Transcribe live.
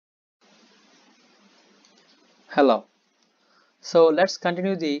Hello. So let's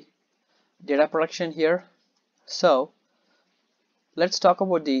continue the data production here. So let's talk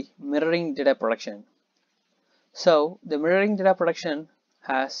about the mirroring data production. So the mirroring data production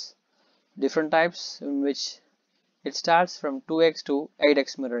has different types in which it starts from 2x to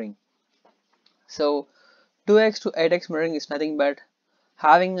 8x mirroring. So 2x to 8x mirroring is nothing but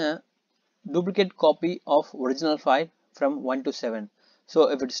having a duplicate copy of original file from 1 to 7. So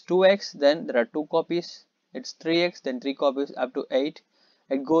if it's 2x, then there are 2 copies. It's 3x, then 3 copies up to 8.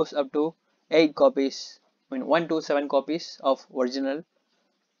 It goes up to 8 copies, 1 to 7 copies of original,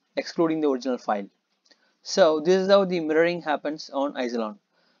 excluding the original file. So this is how the mirroring happens on Isilon.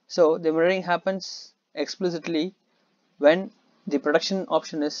 So the mirroring happens explicitly when the production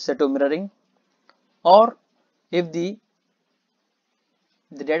option is set to mirroring, or if the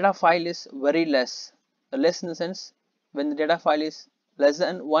data file is very less in the sense when the data file is less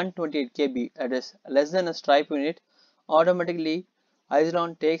than 128 KB, that is less than a stripe unit, automatically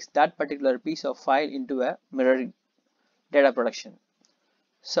Isilon takes that particular piece of file into a mirroring data production.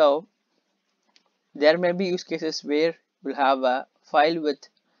 So there may be use cases where we'll have a file with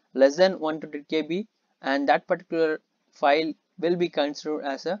less than 128 KB and that particular file will be considered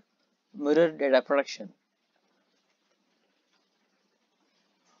as a mirror data production.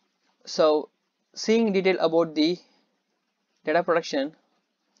 So seeing in detail about the data production,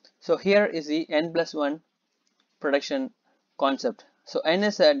 so here is the n+1 production concept. So n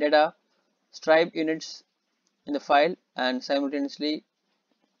is a data stripe units in the file, and simultaneously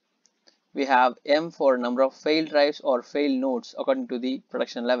we have m for number of failed drives or failed nodes according to the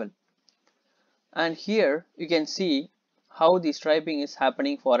production level. And here you can see how the striping is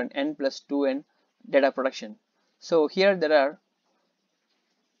happening for an n+2n data production. So here there are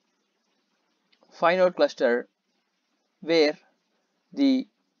 5 node cluster where the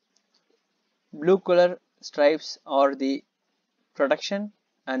blue color stripes are the production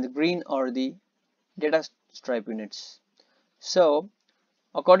and the green are the data stripe units. So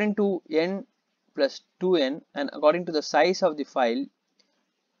according to n+2n and according to the size of the file,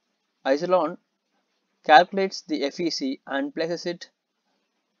 Isilon calculates the FEC and places it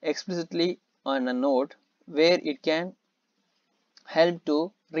explicitly on a node where it can help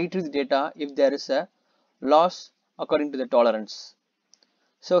to retrieve the data if there is a loss according to the tolerance.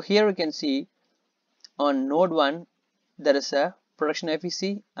 So here we can see on node 1 there is a production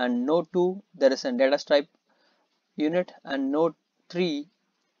FEC, and node 2 there is a data stripe unit, and node 3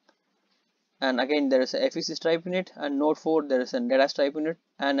 and again there is a FEC stripe unit, and node 4 there is a data stripe unit,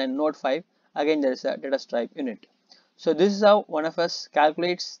 and in node 5 again there is a data stripe unit. So this is how OneFS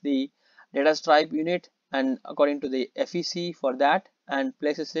calculates the data stripe unit and according to the FEC for that and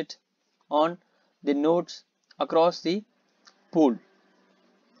places it on the nodes across the pool.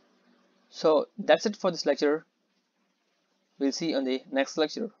 So that's it for this lecture. We'll see on the next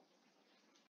lecture.